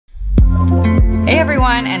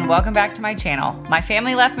everyone, and welcome back to my channel. My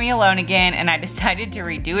family left me alone again and I decided to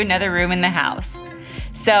redo another room in the house.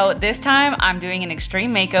 So this time I'm doing an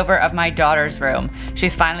extreme makeover of my daughter's room.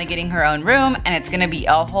 She's finally getting her own room and it's gonna be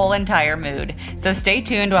a whole entire mood. So stay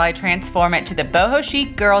tuned while I transform it to the boho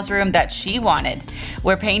chic girls room that she wanted.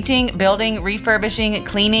 We're painting, building, refurbishing,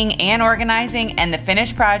 cleaning, and organizing, and the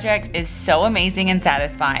finished project is so amazing and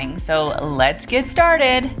satisfying. So let's get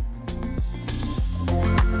started.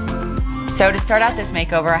 So to start out this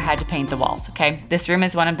makeover, I had to paint the walls, okay? This room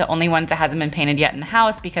is one of the only ones that hasn't been painted yet in the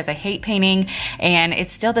house because I hate painting, and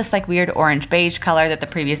it's still this like weird orange beige color that the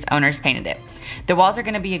previous owners painted it. The walls are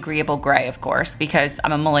gonna be agreeable gray, of course, because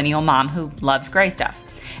I'm a millennial mom who loves gray stuff.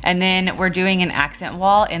 And then we're doing an accent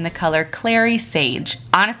wall in the color Clary Sage.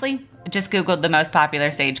 Honestly, I just Googled the most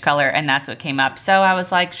popular sage color and that's what came up. So I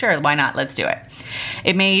was like, sure, why not? Let's do it.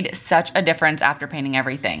 It made such a difference after painting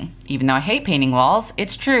everything. Even though I hate painting walls,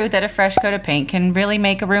 it's true that a fresh coat of paint can really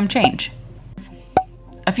make a room change.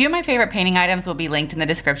 A few of my favorite painting items will be linked in the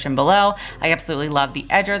description below. I absolutely love the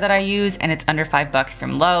edger that I use, and it's under $5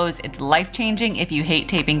 from Lowe's. It's life-changing if you hate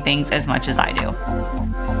taping things as much as I do.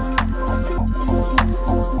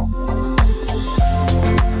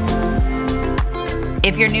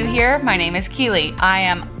 If you're new here, my name is Kilee. I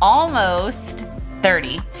am almost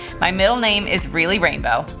 30. My middle name is really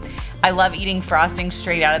Rainbow. I love eating frosting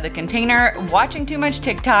straight out of the container, watching too much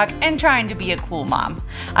TikTok, and trying to be a cool mom.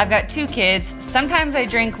 I've got 2 kids. Sometimes I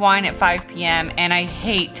drink wine at 5 p.m. and I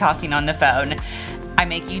hate talking on the phone. I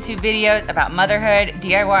make YouTube videos about motherhood,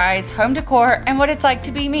 DIYs, home decor, and what it's like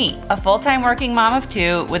to be me, a full-time working mom of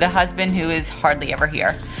 2 with a husband who is hardly ever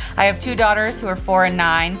here. I have 2 daughters who are 4 and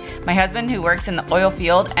 9, my husband who works in the oil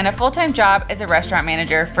field, and a full-time job as a restaurant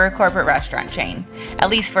manager for a corporate restaurant chain. At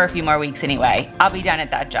least for a few more weeks anyway. I'll be done at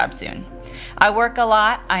that job soon. I work a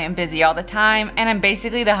lot, I am busy all the time, and I'm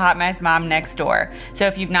basically the hot mess mom next door. So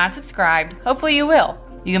if you've not subscribed, hopefully you will.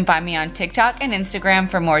 You can find me on TikTok and Instagram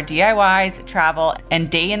for more DIYs, travel,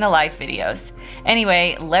 and day in the life videos.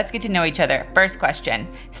 Anyway, let's get to know each other. First question,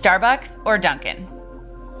 Starbucks or Dunkin'?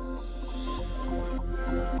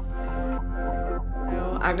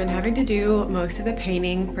 So I've been having to do most of the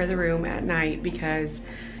painting for the room at night because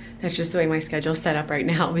that's just the way my schedule's set up right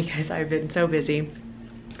now because I've been so busy.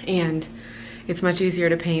 And it's much easier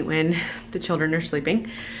to paint when the children are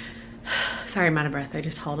sleeping. Sorry, I'm out of breath. I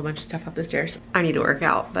just hauled a bunch of stuff up the stairs. I need to work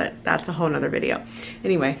out, but that's a whole nother video.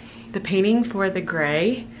 Anyway, the painting for the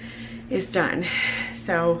gray is done.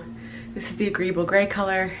 So this is the agreeable gray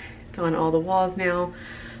color. It's on all the walls now.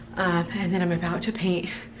 And then I'm about to paint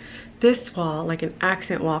this wall like an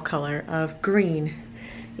accent wall color of green.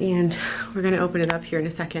 And we're gonna open it up here in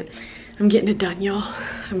a second. I'm getting it done, y'all.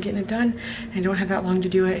 I'm getting it done. I don't have that long to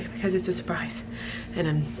do it because it's a surprise. And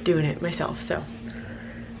I'm doing it myself, so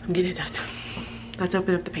I'm getting it done. Let's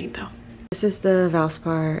open up the paint though. This is the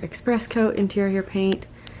Valspar Express Coat interior paint.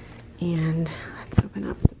 And let's open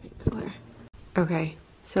up the paint filler. Okay,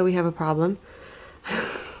 so we have a problem.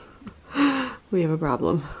 We have a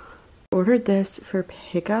problem. Ordered this for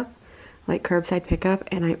pickup, like curbside pickup,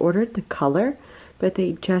 and I ordered the color, but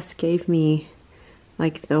they just gave me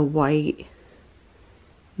like the white,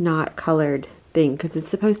 not colored thing, because it's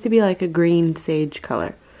supposed to be like a green sage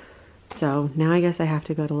color. So now I guess I have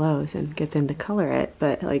to go to Lowe's and get them to color it,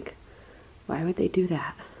 but like, why would they do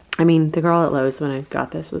that? I mean, the girl at Lowe's when I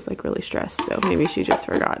got this was like really stressed, so maybe she just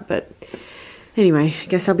forgot, but anyway, I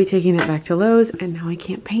guess I'll be taking it back to Lowe's, and now I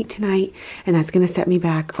can't paint tonight, and that's gonna set me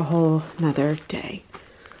back a whole nother day.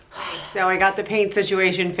 So I got the paint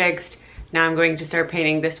situation fixed. Now I'm going to start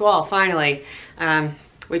painting this wall, finally.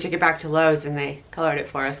 We took it back to Lowe's and they colored it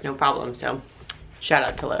for us, no problem. So shout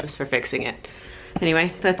out to Lowe's for fixing it.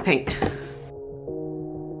 Anyway, let's paint.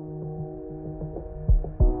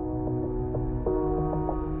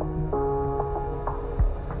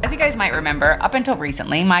 As you guys might remember, up until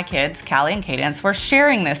recently, my kids, Callie and Cadence, were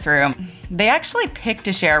sharing this room. They actually picked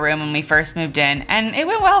to share a room when we first moved in, and it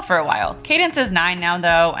went well for a while. Cadence is 9 now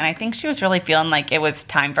though, and I think she was really feeling like it was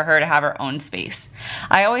time for her to have her own space.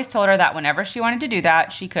 I always told her that whenever she wanted to do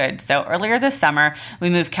that, she could. So earlier this summer, we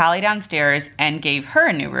moved Callie downstairs and gave her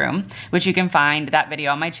a new room, which you can find that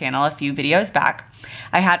video on my channel a few videos back.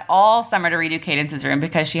 I had all summer to redo Cadence's room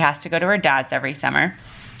because she has to go to her dad's every summer.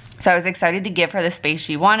 So I was excited to give her the space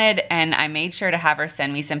she wanted, and I made sure to have her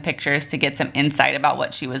send me some pictures to get some insight about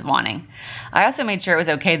what she was wanting. I also made sure it was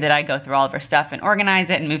okay that I go through all of her stuff and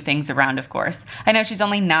organize it and move things around, of course. I know she's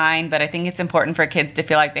only 9, but I think it's important for kids to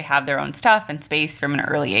feel like they have their own stuff and space from an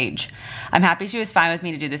early age. I'm happy she was fine with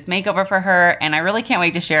me to do this makeover for her, and I really can't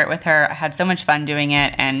wait to share it with her. I had so much fun doing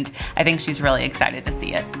it, and I think she's really excited to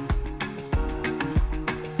see it.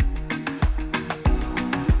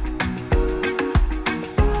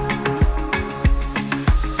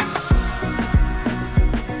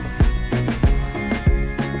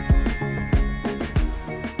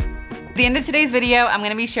 the end of today's video, I'm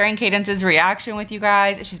gonna be sharing Cadence's reaction with you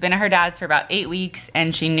guys. She's been at her dad's for about 8 weeks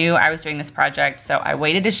and she knew I was doing this project, so I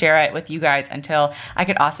waited to share it with you guys until I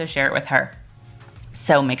could also share it with her.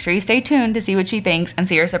 So make sure you stay tuned to see what she thinks and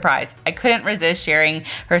see her surprise. I couldn't resist sharing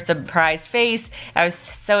her surprised face. I was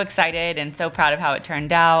so excited and so proud of how it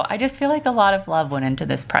turned out. I just feel like a lot of love went into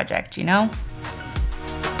this project, you know?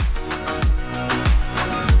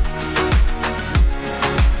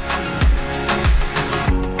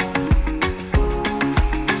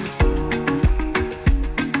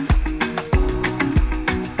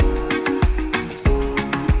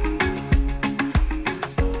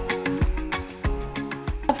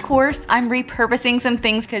 Of course, I'm repurposing some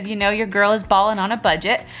things because you know your girl is balling on a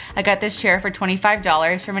budget. I got this chair for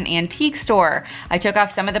 $25 from an antique store. I took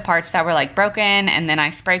off some of the parts that were like broken and then I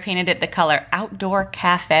spray painted it the color Outdoor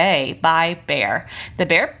Cafe by Behr. The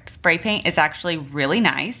Behr spray paint is actually really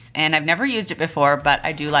nice and I've never used it before, but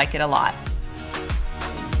I do like it a lot.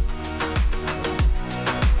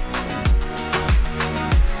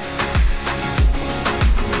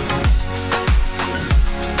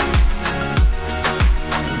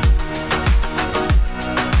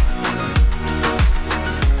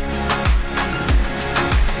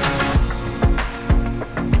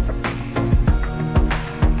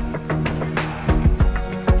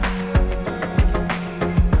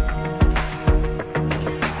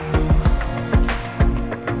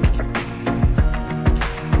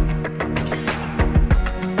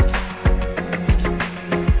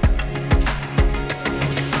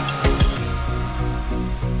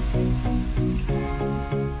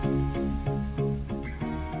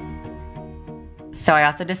 So I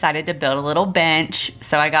also decided to build a little bench.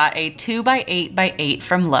 So I got a 2x8x8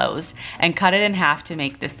 from Lowe's and cut it in half to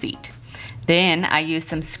make the seat. Then I used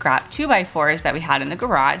some scrap 2x4s that we had in the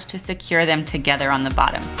garage to secure them together on the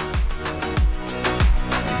bottom.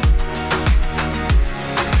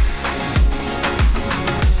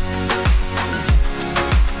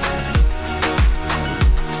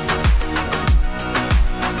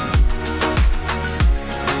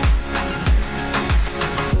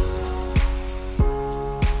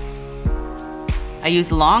 I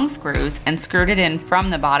used long screws and screwed it in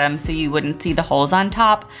from the bottom so you wouldn't see the holes on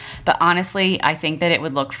top, but honestly, I think that it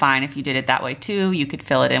would look fine if you did it that way too. You could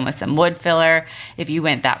fill it in with some wood filler if you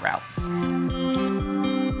went that route.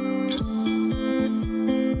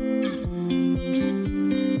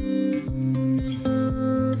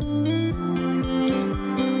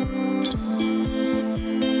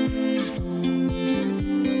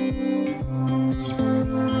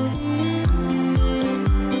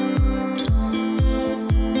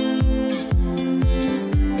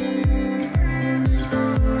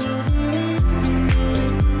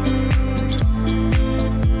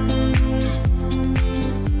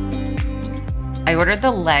 I ordered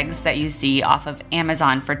the legs that you see off of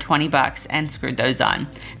Amazon for 20 bucks and screwed those on.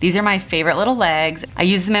 These are my favorite little legs. I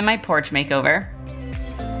use them in my porch makeover.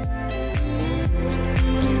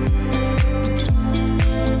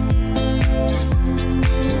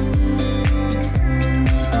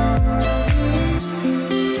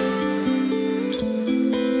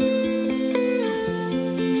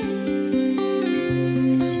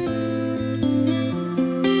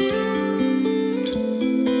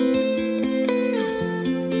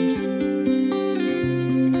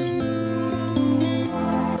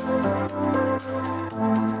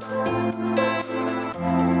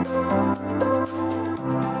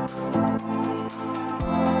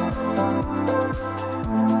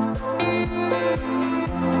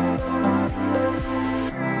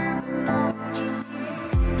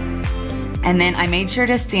 And then I made sure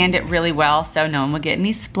to sand it really well so no one would get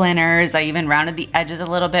any splinters. I even rounded the edges a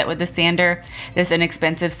little bit with the sander. This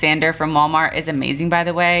inexpensive sander from Walmart is amazing, by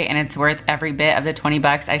the way, and it's worth every bit of the 20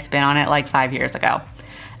 bucks I spent on it like 5 years ago.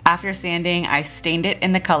 After sanding, I stained it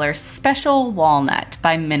in the color Special Walnut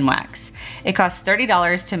by Minwax. It cost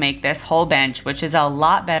 $30 to make this whole bench, which is a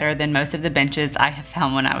lot better than most of the benches I have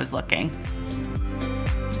found when I was looking.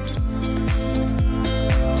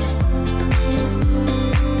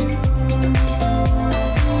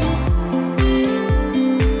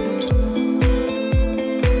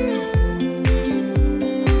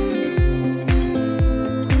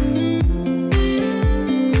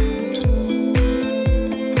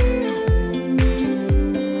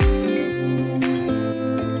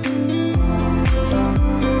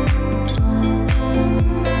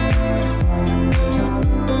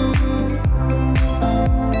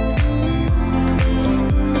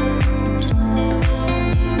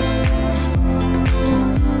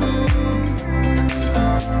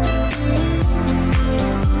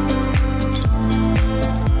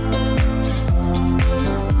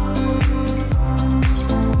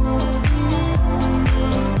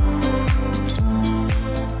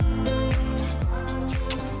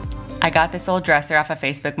 got this old dresser off of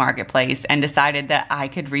Facebook Marketplace and decided that I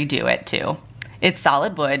could redo it too. It's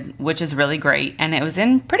solid wood, which is really great, and it was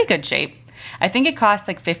in pretty good shape. I think it cost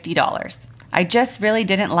like $50. I just really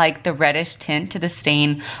didn't like the reddish tint to the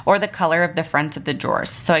stain or the color of the fronts of the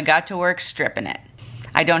drawers, so I got to work stripping it.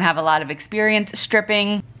 I don't have a lot of experience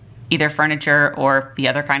stripping, either furniture or the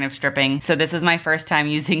other kind of stripping, so this is my first time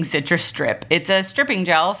using Citrus Strip. It's a stripping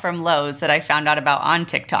gel from Lowe's that I found out about on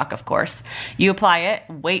TikTok, of course. You apply it,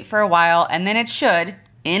 wait for a while, and then it should,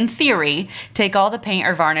 in theory, take all the paint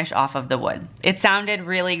or varnish off of the wood. It sounded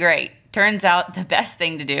really great. Turns out the best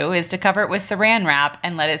thing to do is to cover it with saran wrap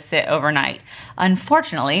and let it sit overnight.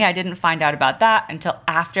 Unfortunately, I didn't find out about that until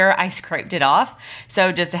after I scraped it off.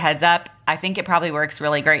 So just a heads up, I think it probably works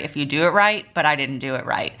really great if you do it right, but I didn't do it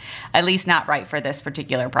right. At least not right for this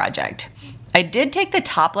particular project. I did take the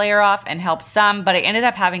top layer off and help some, but I ended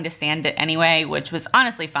up having to sand it anyway, which was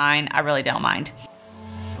honestly fine. I really don't mind.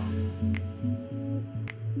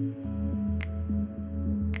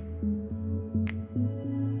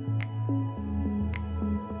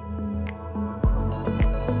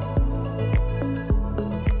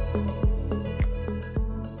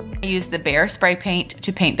 I used the Bear spray paint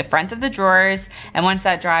to paint the fronts of the drawers, and once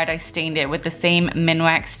that dried, I stained it with the same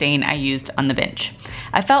Minwax stain I used on the bench.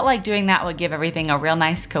 I felt like doing that would give everything a real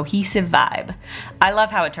nice cohesive vibe. I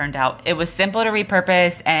love how it turned out. It was simple to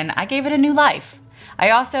repurpose, and I gave it a new life.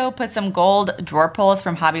 I also put some gold drawer pulls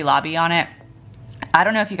from Hobby Lobby on it. I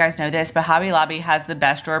don't know if you guys know this, but Hobby Lobby has the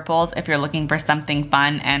best drawer pulls if you're looking for something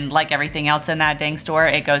fun, and like everything else in that dang store,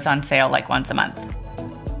 it goes on sale like once a month.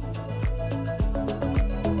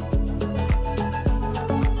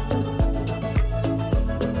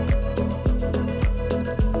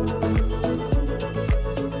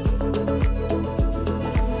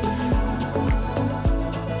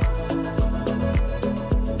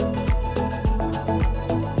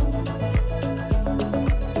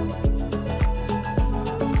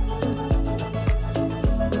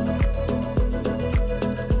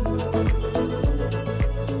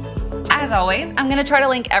 As always, I'm gonna try to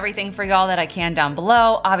link everything for y'all that I can down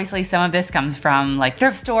below. Obviously, some of this comes from like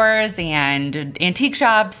thrift stores and antique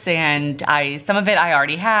shops, and some of it I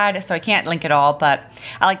already had, so I can't link it all, but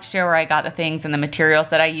I like to share where I got the things and the materials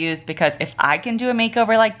that I used, because if I can do a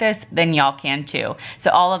makeover like this, then y'all can too. So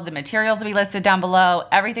all of the materials will be listed down below,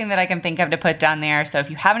 everything that I can think of to put down there, so if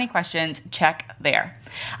you have any questions, check there.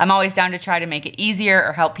 I'm always down to try to make it easier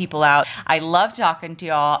or help people out. I love talking to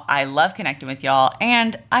y'all, I love connecting with y'all,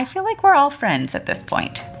 and I feel like we're all friends at this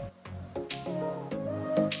point.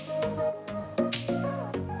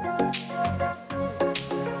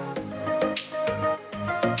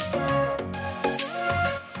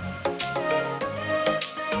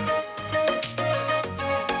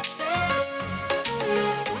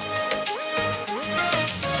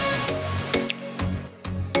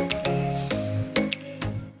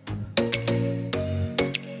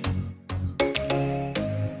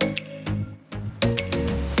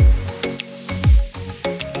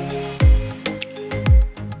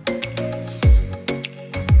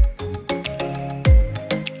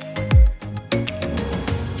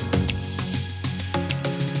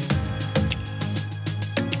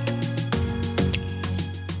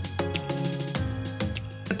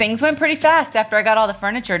 Things went pretty fast after I got all the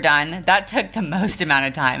furniture done. That took the most amount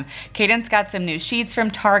of time. Cadence got some new sheets from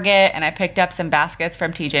Target, and I picked up some baskets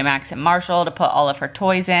from TJ Maxx and Marshall to put all of her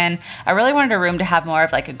toys in. I really wanted a room to have more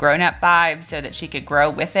of like a grown-up vibe so that she could grow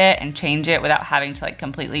with it and change it without having to like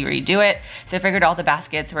completely redo it. So I figured all the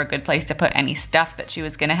baskets were a good place to put any stuff that she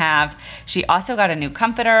was gonna have. She also got a new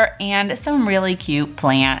comforter and some really cute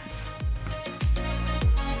plants.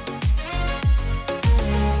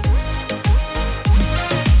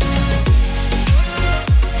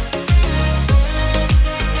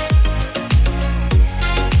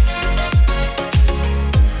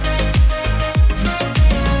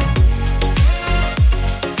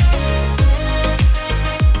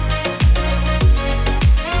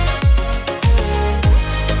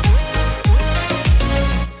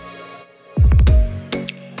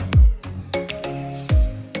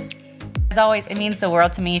 As always, it means the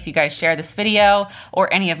world to me if you guys share this video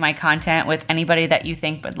or any of my content with anybody that you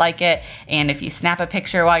think would like it. And if you snap a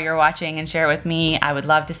picture while you're watching and share it with me, I would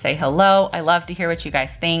love to say hello. I love to hear what you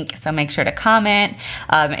guys think, so make sure to comment.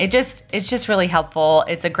 It's just really helpful.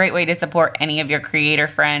 It's a great way to support any of your creator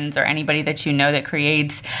friends or anybody that you know that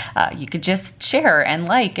creates. You could just share and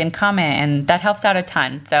like and comment, and that helps out a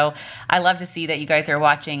ton. So I love to see that you guys are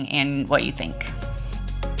watching and what you think.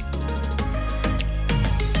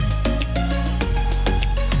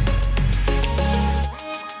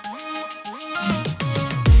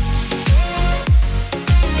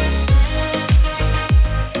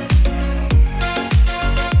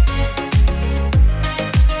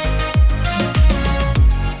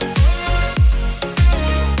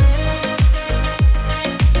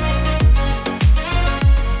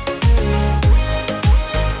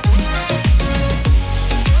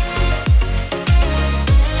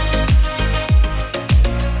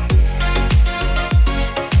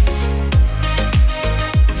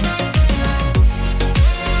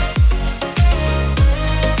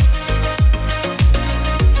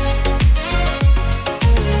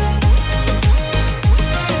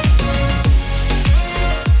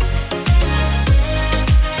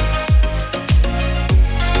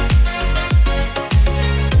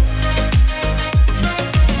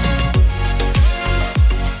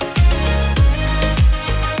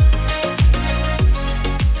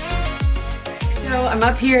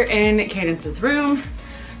 here in Cadence's room.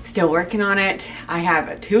 Still working on it. I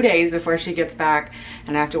have 2 days before she gets back,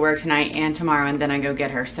 and I have to work tonight and tomorrow, and then I go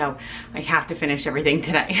get her. So I have to finish everything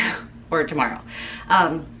today or tomorrow.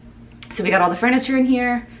 So we got all the furniture in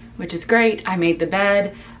here, which is great. I made the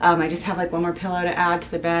bed. I just have like one more pillow to add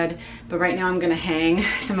to the bed, but right now I'm gonna hang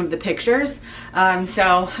some of the pictures.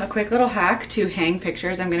 So a quick little hack to hang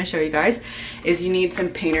pictures I'm gonna show you guys is you need some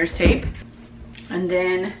painter's tape, and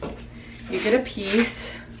then you get a piece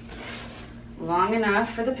long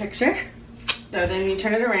enough for the picture. So then you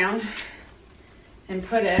turn it around and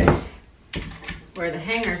put it where the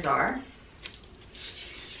hangers are.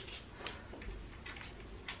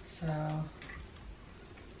 So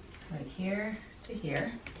like here to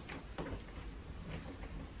here.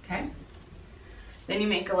 Okay. Then you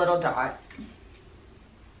make a little dot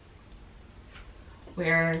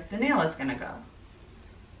where the nail is gonna go.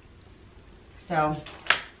 So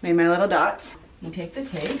made my little dots. You take the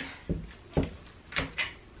tape,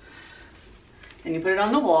 then you put it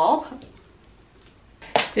on the wall.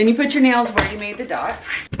 Then you put your nails where you made the dots.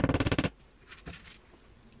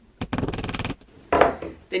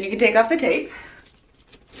 Then you can take off the tape.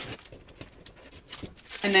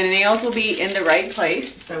 And then the nails will be in the right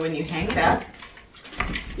place, so when you hang it up,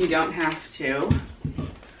 you don't have to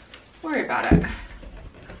worry about it.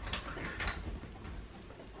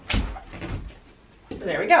 So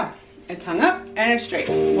there we go. It's hung up and it's straight.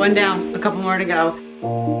 One down, a couple more to go.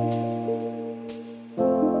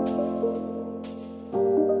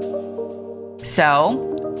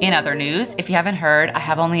 So, in other news, if you haven't heard, I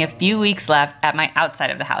have only a few weeks left at my outside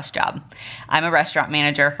of the house job. I'm a restaurant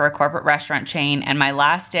manager for a corporate restaurant chain, and my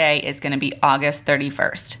last day is gonna be August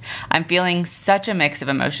 31st. I'm feeling such a mix of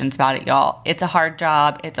emotions about it, y'all. It's a hard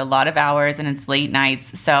job, it's a lot of hours, and it's late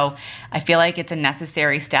nights, so I feel like it's a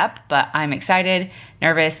necessary step, but I'm excited,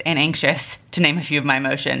 nervous, and anxious, to name a few of my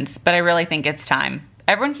emotions, but I really think it's time.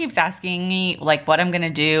 Everyone keeps asking me like what I'm gonna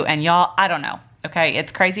do, and y'all, I don't know. Okay,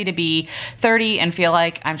 it's crazy to be 30 and feel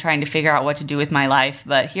like I'm trying to figure out what to do with my life,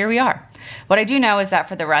 but here we are. What I do know is that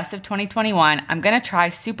for the rest of 2021, I'm gonna try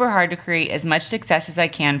super hard to create as much success as I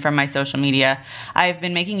can from my social media. I've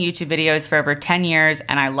been making YouTube videos for over 10 years,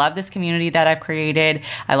 and I love this community that I've created.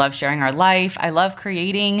 I love sharing our life. I love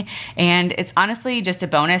creating, and it's honestly just a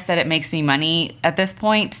bonus that it makes me money at this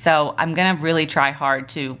point, so I'm gonna really try hard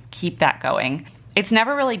to keep that going. It's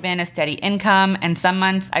never really been a steady income, and some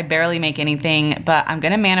months I barely make anything, but I'm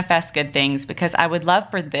gonna manifest good things because I would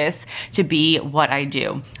love for this to be what I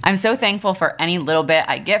do. I'm so thankful for any little bit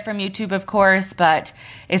I get from YouTube, of course, but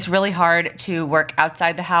it's really hard to work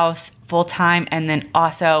outside the house full time and then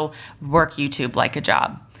also work YouTube like a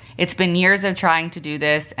job. It's been years of trying to do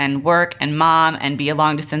this and work and mom and be a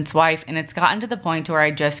long distance wife, and it's gotten to the point where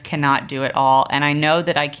I just cannot do it all, and I know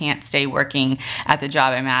that I can't stay working at the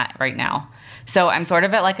job I'm at right now. So I'm sort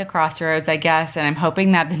of at like a crossroads, I guess, and I'm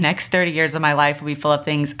hoping that the next 30 years of my life will be full of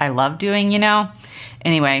things I love doing, you know?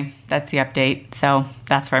 Anyway, that's the update, so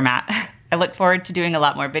that's where I'm at. I look forward to doing a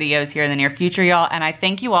lot more videos here in the near future, y'all, and I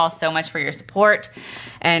thank you all so much for your support,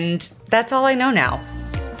 and that's all I know now.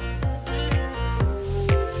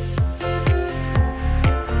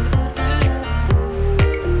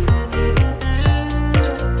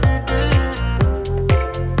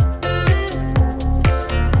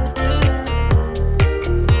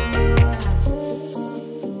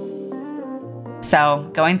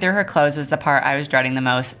 So going through her clothes was the part I was dreading the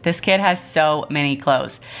most. This kid has so many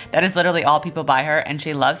clothes. That is literally all people buy her, and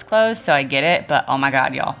she loves clothes, so I get it, but oh my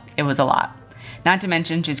God, y'all, it was a lot. Not to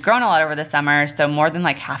mention she's grown a lot over the summer, so more than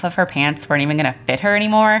like half of her pants weren't even gonna fit her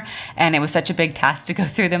anymore, and it was such a big task to go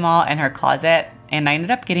through them all in her closet, and I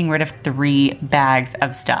ended up getting rid of 3 bags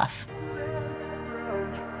of stuff.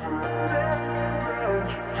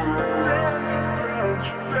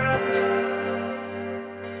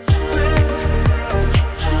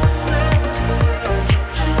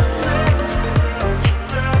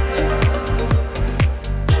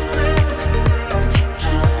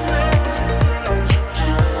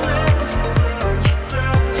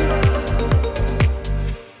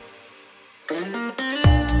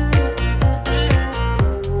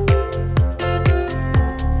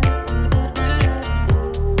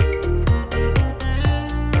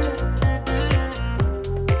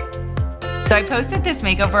 So I posted this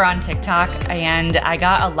makeover on TikTok and I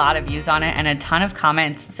got a lot of views on it and a ton of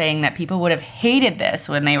comments saying that people would have hated this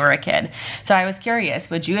when they were a kid. So I was curious,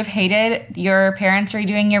 would you have hated your parents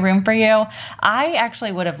redoing your room for you? I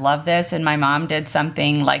actually would have loved this, and my mom did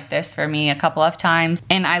something like this for me a couple of times,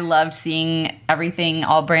 and I loved seeing everything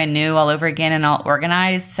all brand new all over again and all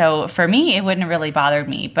organized. So for me, it wouldn't have really bothered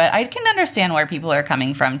me, but I can understand where people are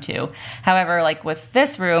coming from too. However, like with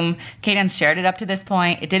this room, Caden's shared it up to this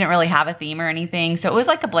point. It didn't really have a theme or anything, so it was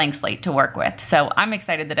like a blank slate to work with. So I'm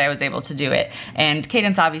excited that I was able to do it. And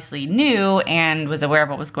Caden's obviously new and was aware of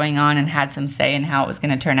what was going on and had some say in how it was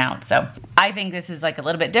gonna turn out. So I think this is like a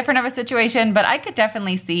little bit different of a situation, but I could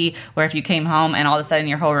definitely see where if you came home and all of a sudden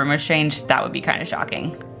your whole room was changed, that would be kind of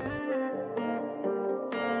shocking.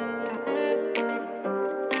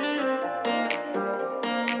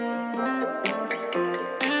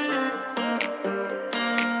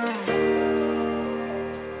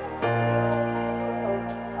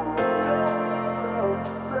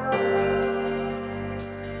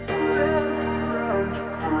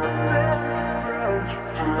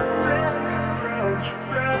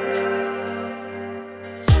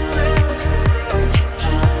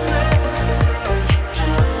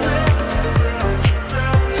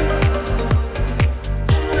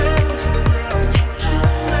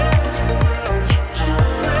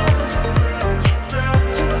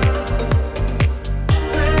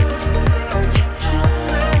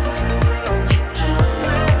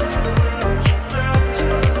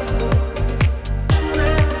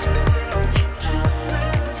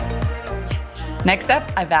 Next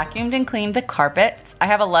up, I vacuumed and cleaned the carpets. I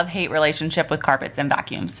have a love-hate relationship with carpets and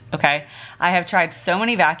vacuums, okay? I have tried so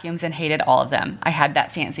many vacuums and hated all of them. I had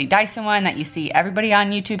that fancy Dyson one that you see everybody on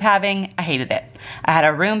YouTube having. I hated it. I had a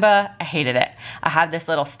Roomba. I hated it. I have this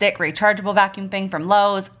little stick rechargeable vacuum thing from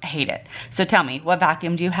Lowe's. I hate it. So tell me, what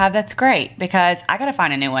vacuum do you have that's great? Because I gotta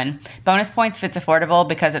find a new one. Bonus points if it's affordable,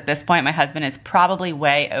 because at this point my husband is probably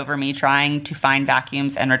way over me trying to find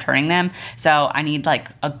vacuums and returning them. So I need like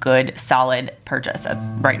a good solid purchase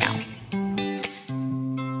right now.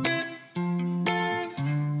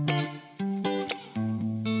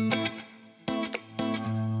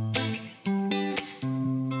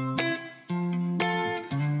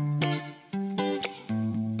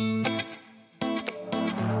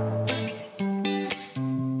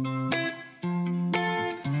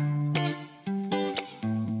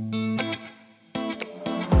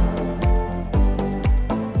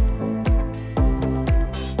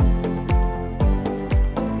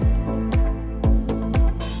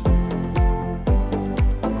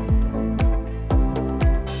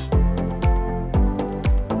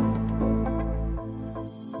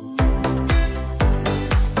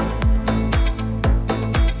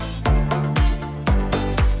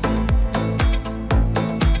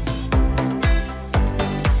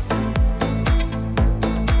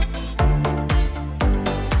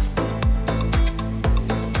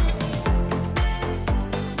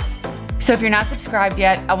 So if you're not subscribed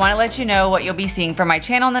yet, I wanna let you know what you'll be seeing from my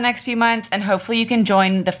channel in the next few months, and hopefully you can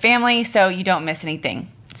join the family so you don't miss anything.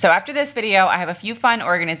 So after this video, I have a few fun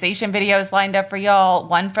organization videos lined up for y'all.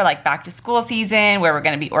 One for like back to school season, where we're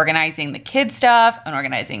gonna be organizing the kids stuff and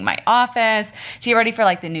organizing my office to get ready for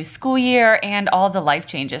like the new school year and all the life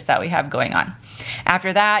changes that we have going on.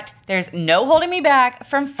 After that, there's no holding me back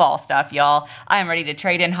from fall stuff, y'all. I am ready to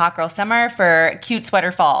trade in hot girl summer for cute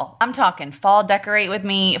sweater fall. I'm talking fall decorate with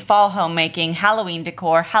me, fall homemaking, Halloween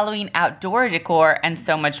decor, Halloween outdoor decor, and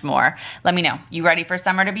so much more. Let me know, you ready for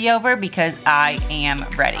summer to be over? Because I am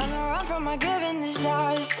ready. On a run from my given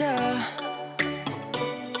disaster,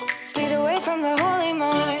 speed away from the holy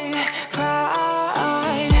mind,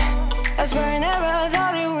 pride. That's where I never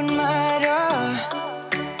thought it would matter.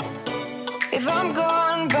 If I'm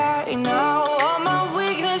gone by now, all my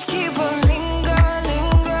weakness keep on linger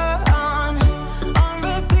on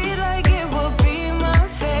repeat like it will be my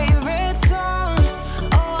favorite song.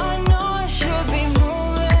 Oh, I know I should be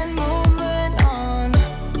moving on,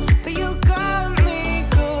 but you got me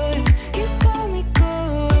good, you got me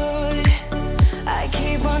good. I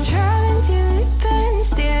keep on driving till it bends,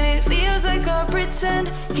 still it feels like I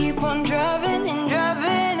pretend. Keep on driving and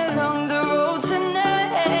driving along the road tonight.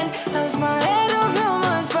 Lost my head over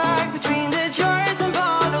my back between the jars and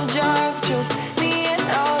bottle jack. Just me and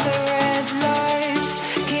all the red lights.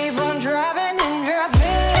 Keep on driving and driving.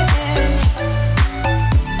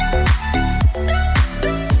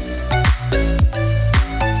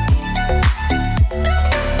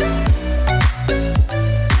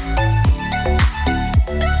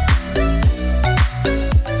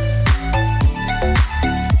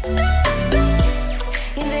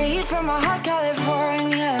 In the heat from a hot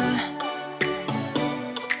California,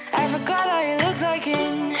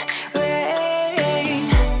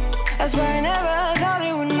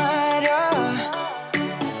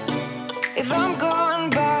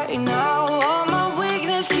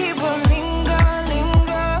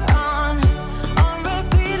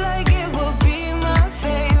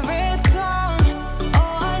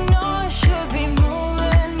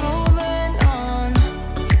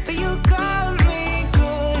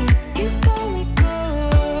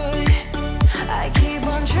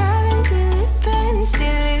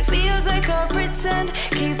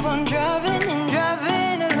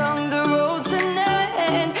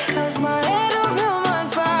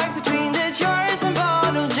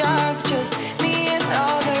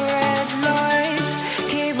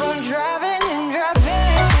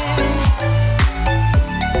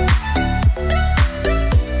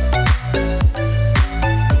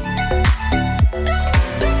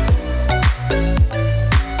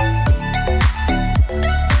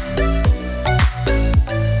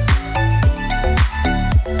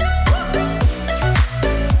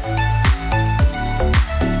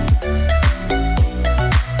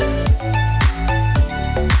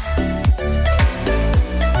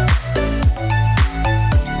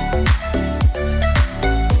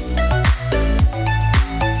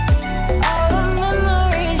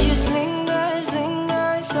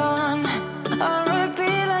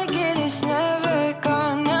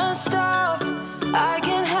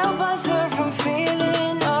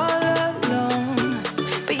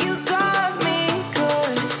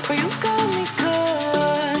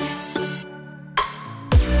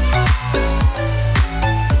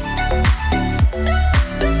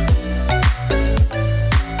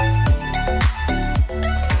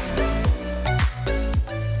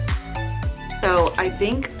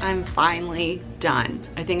 I'm finally done.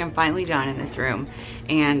 I think I'm finally done in this room.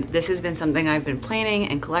 And this has been something I've been planning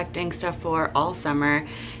and collecting stuff for all summer.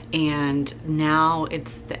 And now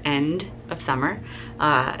it's the end of summer.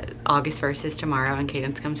 August 1st is tomorrow, and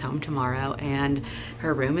Cadence comes home tomorrow, and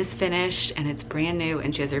her room is finished and it's brand new,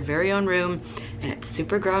 and she has her very own room, and it's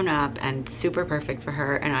super grown up and super perfect for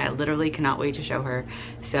her, and I literally cannot wait to show her.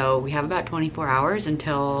 So we have about 24 hours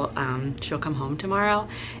until she'll come home tomorrow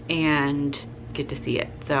and get to see it.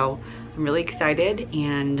 So I'm really excited,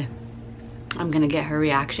 and I'm gonna get her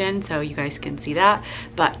reaction so you guys can see that.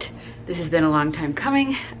 But this has been a long time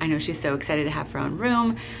coming. I know she's so excited to have her own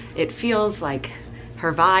room. It feels like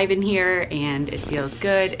her vibe in here, and it feels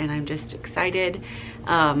good, and I'm just excited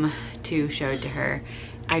to show it to her.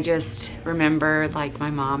 I just remember like my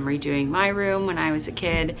mom redoing my room when I was a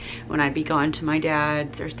kid, when I'd be going to my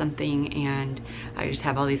dad's or something, and I just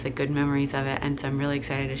have all these like good memories of it, and so I'm really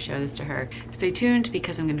excited to show this to her. Stay tuned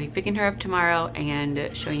because I'm gonna be picking her up tomorrow and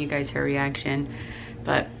showing you guys her reaction,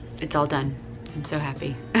 but it's all done. I'm so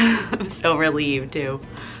happy. I'm so relieved too.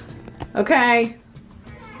 Okay.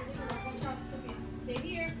 Stay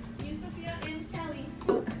here. You, Sophia, and Kelly.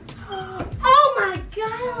 Oh my god,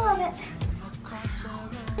 I love it.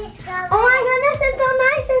 Oh my goodness, it's so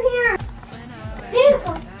nice in here. It's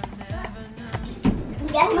beautiful.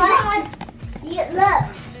 Guess what? Look,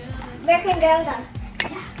 where can go though?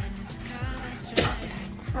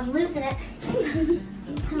 I'm losing it.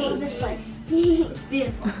 I love this place. It's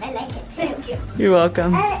beautiful. I like it. Thank you. You're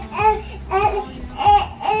welcome. I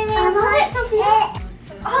love it, Sophia.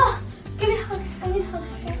 Oh.